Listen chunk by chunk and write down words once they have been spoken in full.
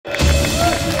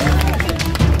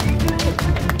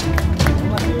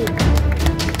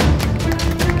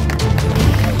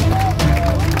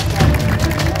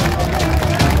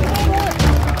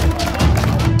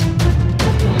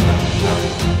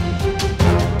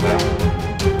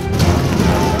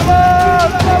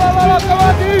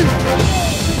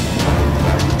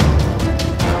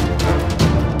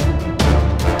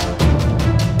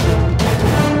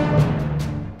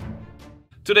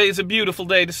Today is a beautiful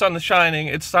day, the sun is shining.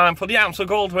 It's time for the Amstel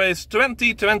Gold Race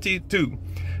 2022.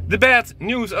 The bad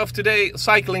news of today,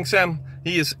 cycling Sam,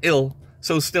 he is ill,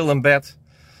 so still in bed.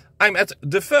 I'm at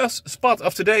the first spot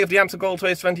of today of the Amstel Gold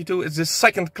Race 22. It's the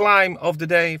second climb of the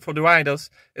day for the riders.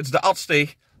 It's the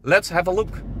Maastricht. Let's have a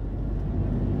look.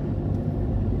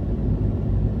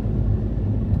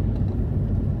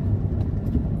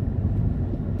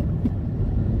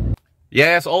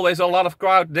 Yes, always a lot of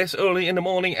crowd this early in the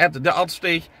morning at the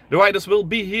Maastricht. The riders will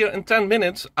be here in 10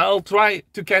 minutes. I'll try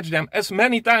to catch them as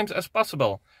many times as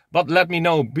possible. But let me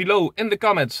know below in the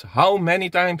comments how many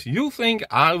times you think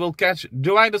I will catch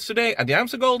the riders today at the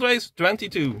Amstel Gold Race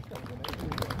 22.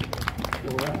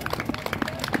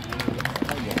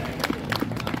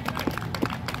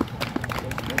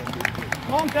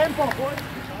 Come on, tempo, boy.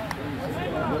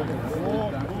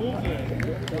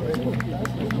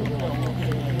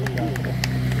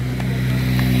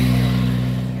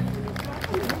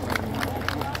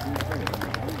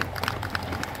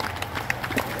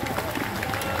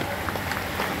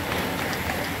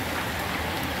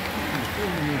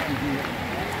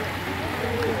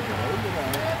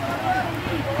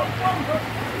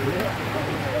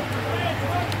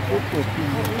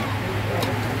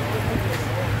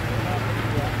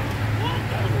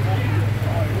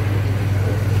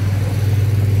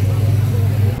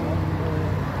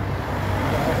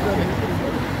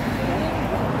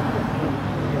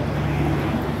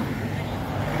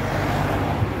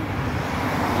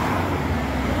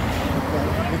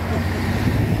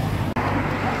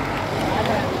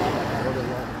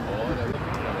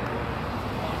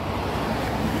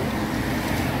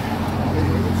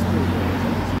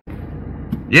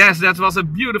 Yes, that was a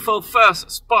beautiful first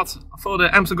spot for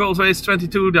the Amstel Gold Race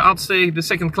 22, the Maastricht, the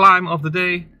second climb of the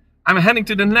day. I'm heading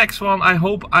to the next one. I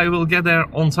hope I will get there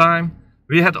on time.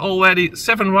 We had already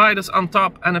 7 riders on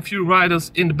top and a few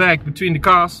riders in the back between the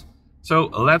cars. So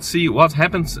let's see what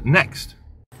happens next.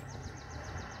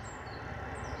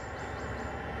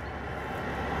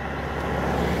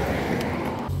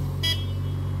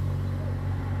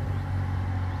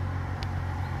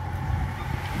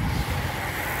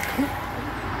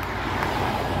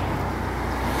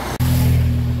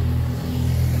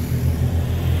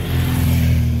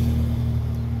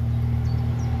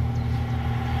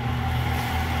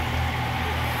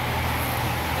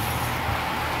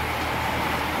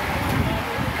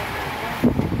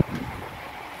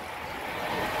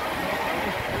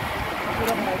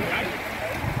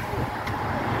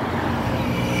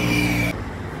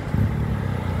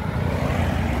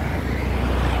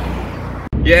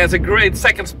 Yeah, it's a great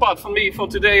second spot for me for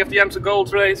today of the Amstel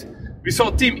Gold Race. We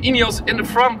saw Team INEOS in the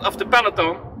front of the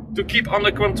peloton to keep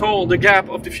under control the gap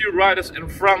of the few riders in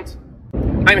front.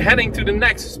 I'm heading to the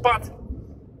next spot.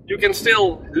 You can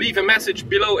still leave a message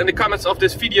below in the comments of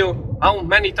this video. How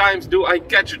many times do I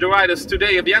catch the riders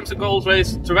today of the Amstel Gold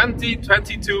Race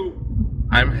 2022?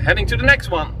 I'm heading to the next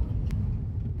one.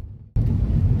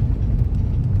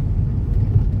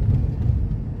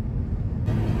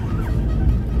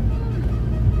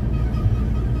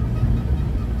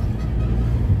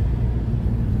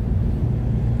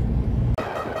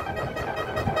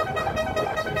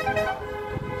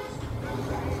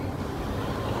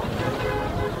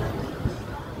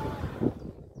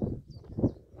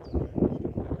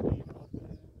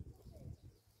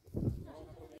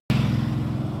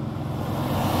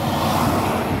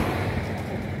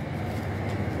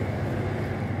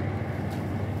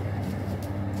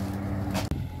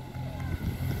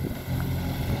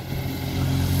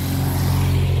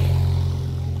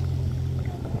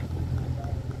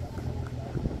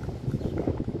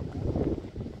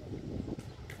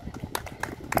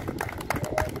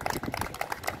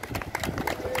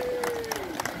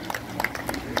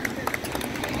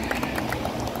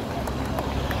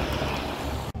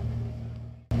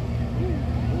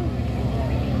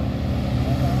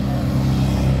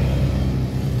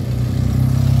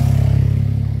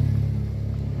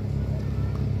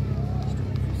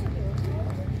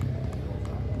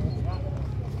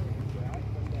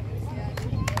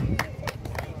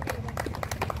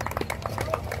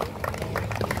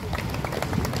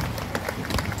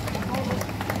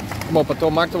 Kom op,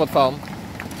 Tom, maak er wat van.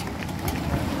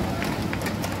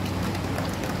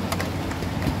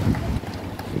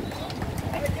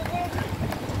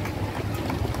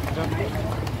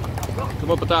 Kom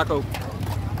op, Taco.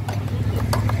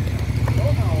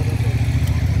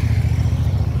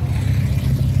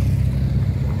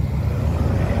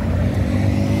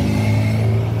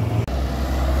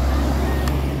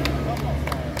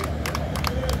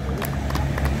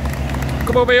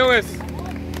 Kom op, jongens.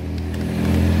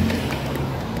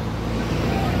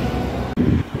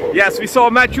 Yes, we saw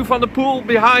Mathieu van der Poel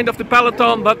behind of the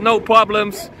peloton, but no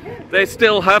problems. They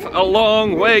still have a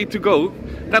long way to go.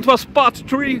 That was part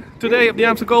 3 today of the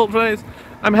Amstel Gold Race.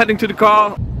 I'm heading to the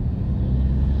car.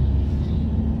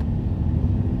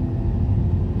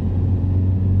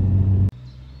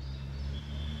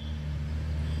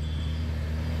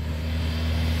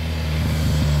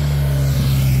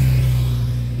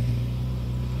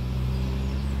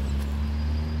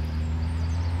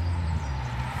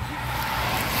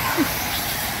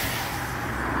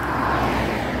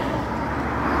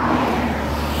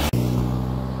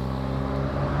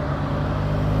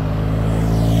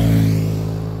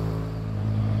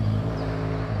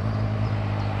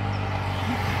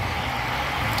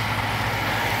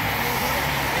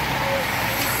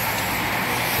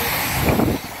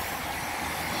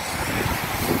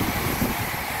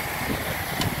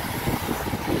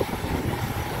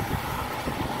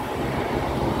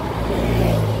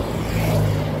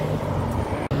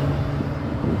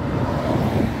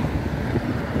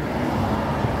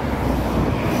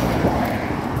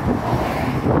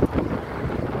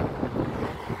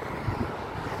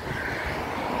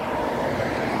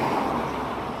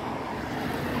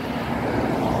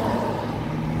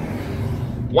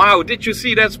 Wow, did you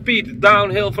see that speed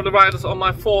downhill for the riders on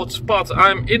my 4th spot?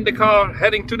 I'm in the car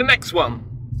heading to the next one.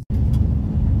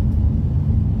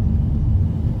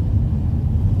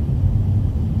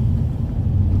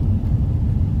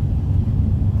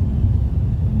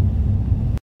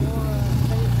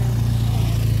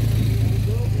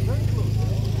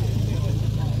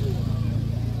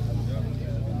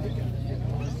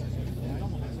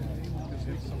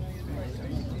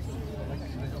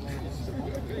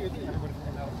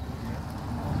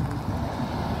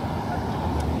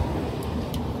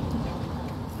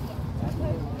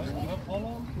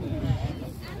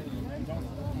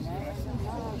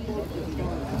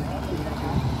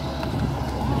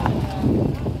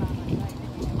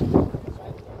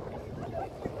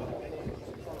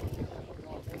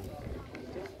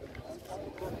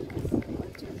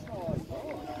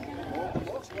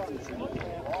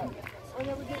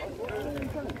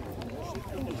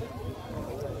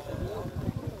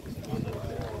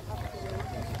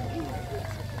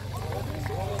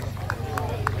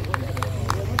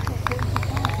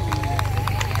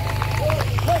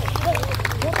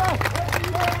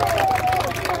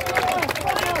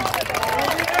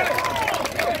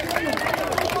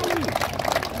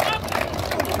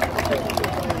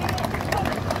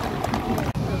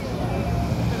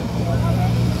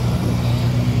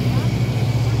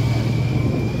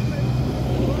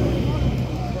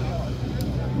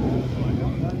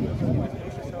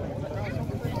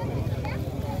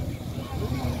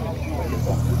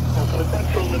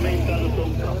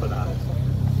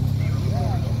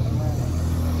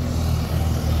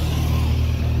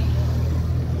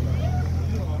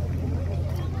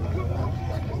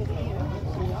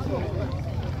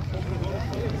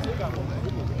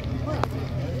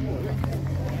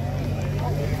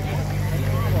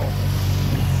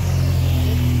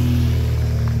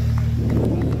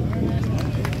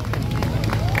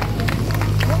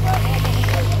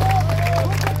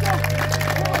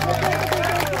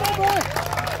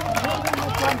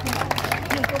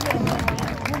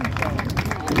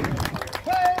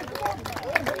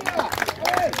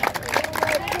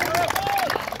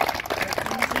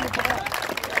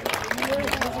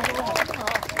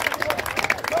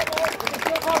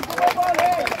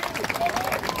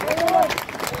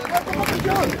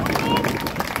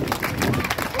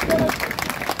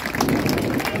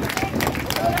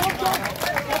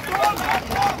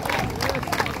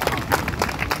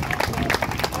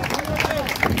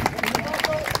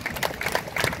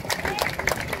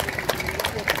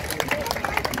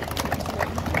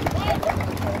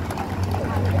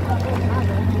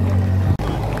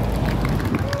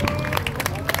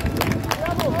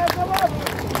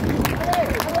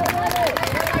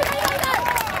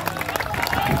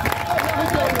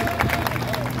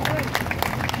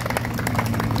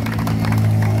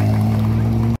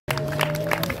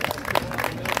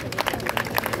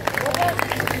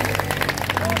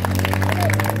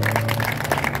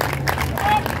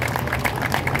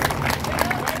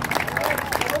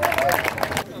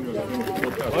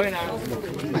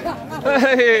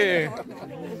 Hey!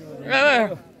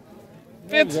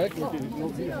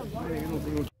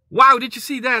 Wow, did you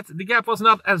see that? The gap was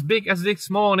not as big as this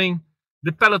morning.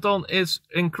 The peloton is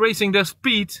increasing their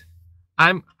speed.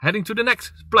 I'm heading to the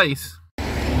next place.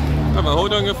 I'm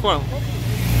holding it for.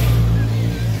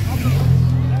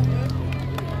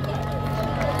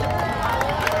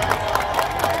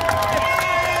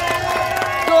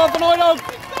 Go on, Benoît!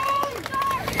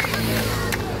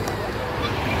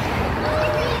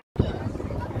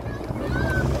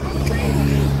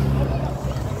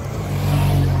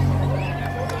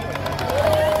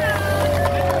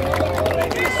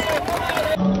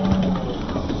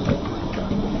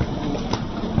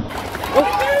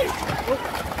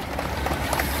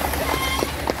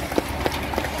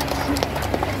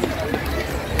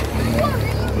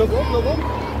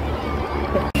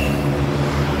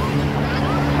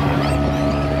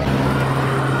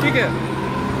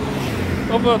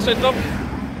 Robert, zit op.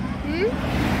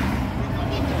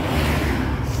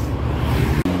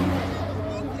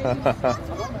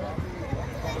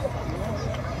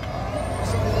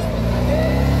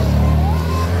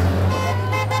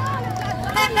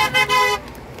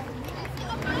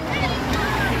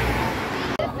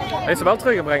 Hij is er wel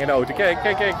teruggebrengen in de auto. Kijk,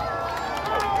 kijk, kijk.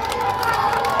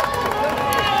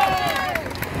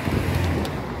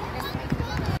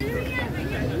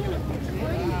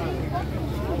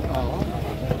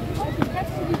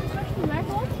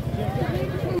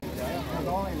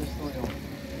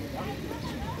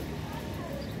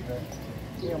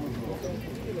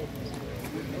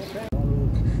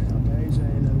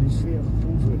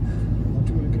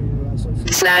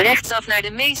 Sla rechtsaf naar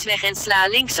de Meesweg en sla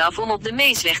linksaf om op de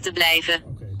Meesweg te blijven.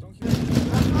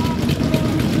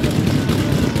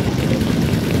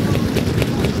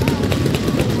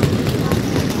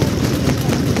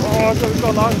 Oh, dat is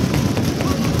wel lang.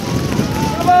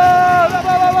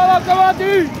 Kom maar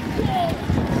nu!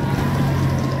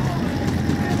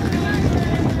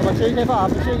 Mathieu, geef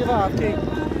af, Mathieu, geef af, kijk.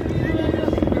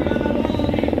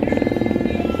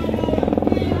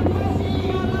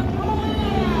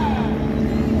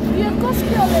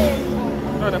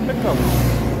 Oh, dat pikt wel.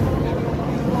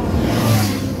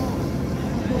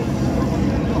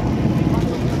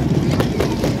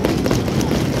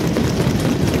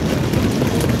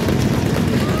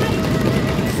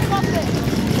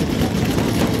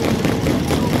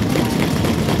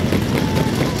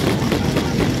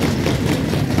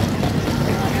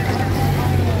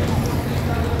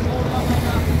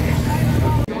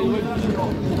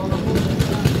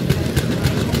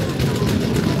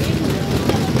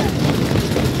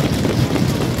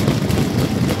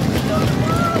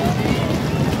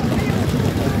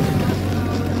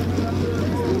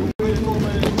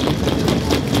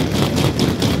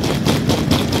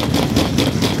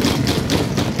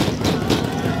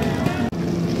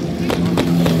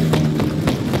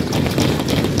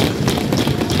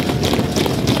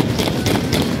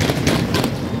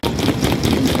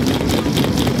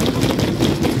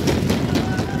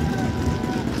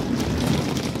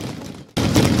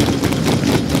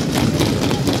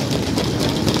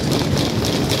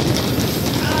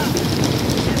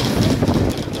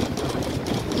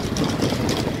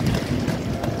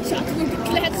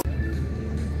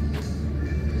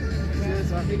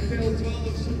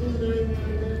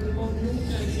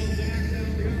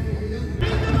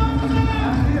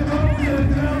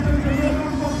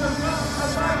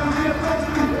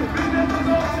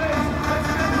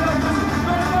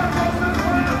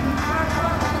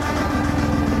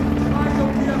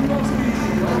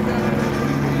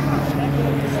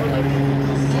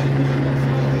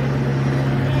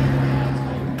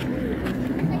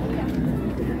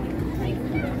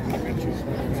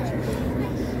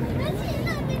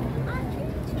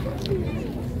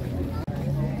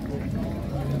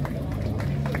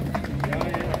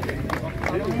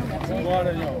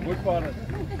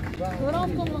 Vooral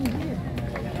kom dan hier.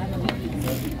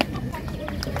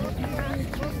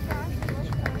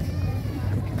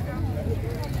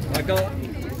 Michal.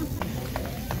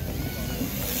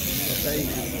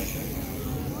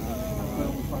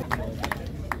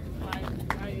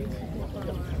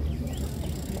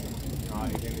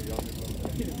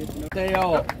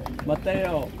 Matteo,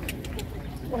 Matteo.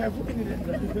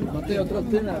 Matteo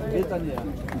Trottina, Britannia.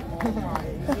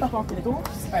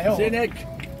 Zinek.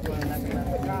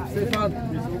 Stefan.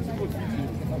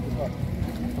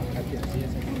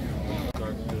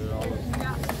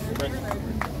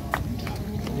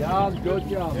 Ja, goed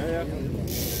ja.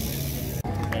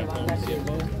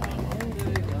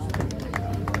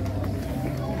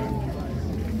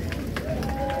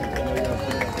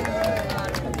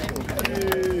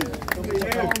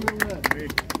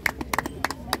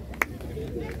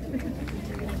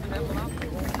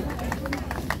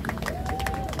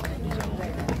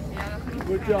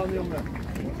 Goed Jan, jongen.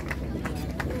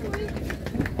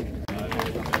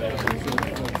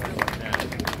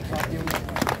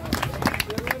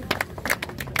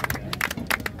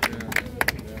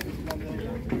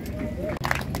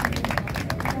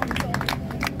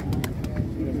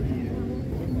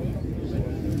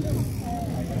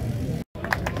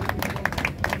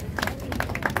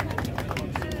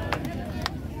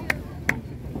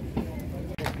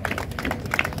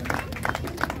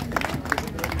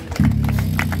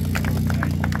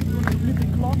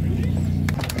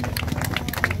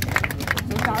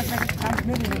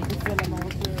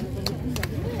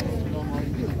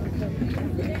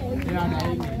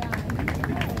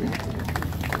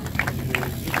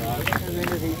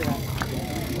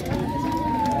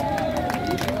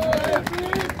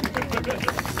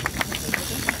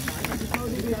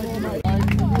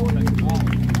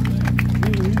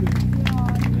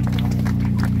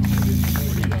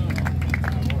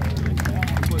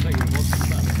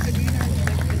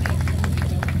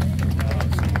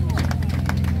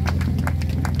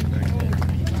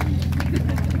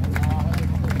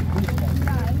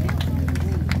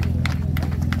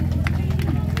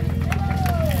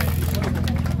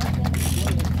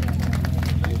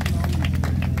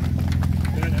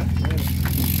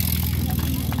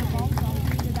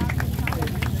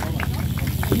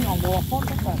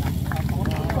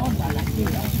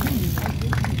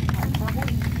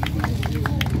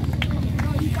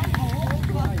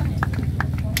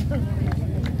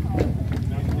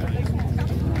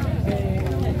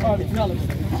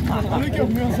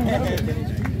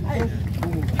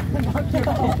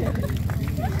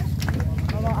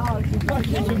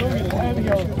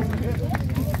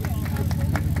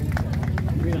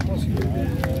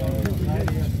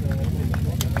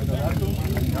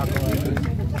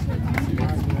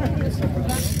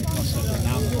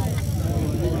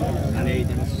 Nee,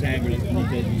 dat zijn we niet.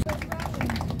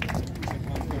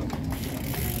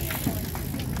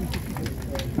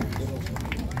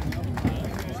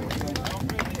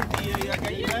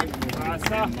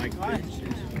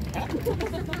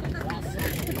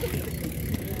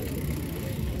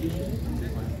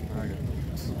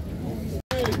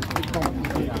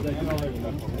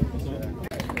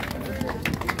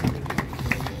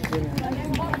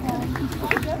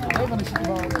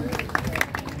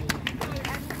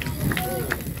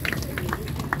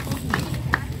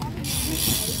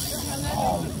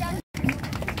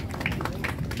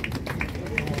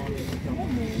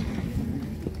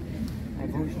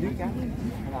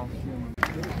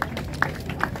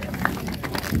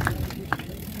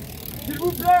 S'il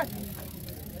vous plaît.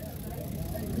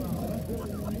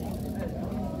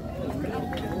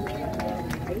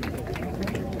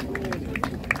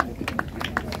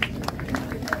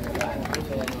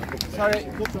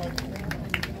 Sorry.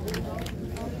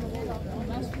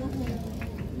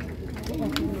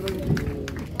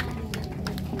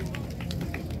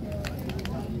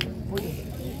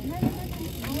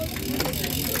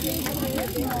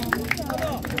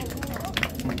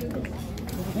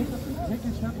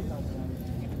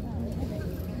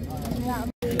 Ja,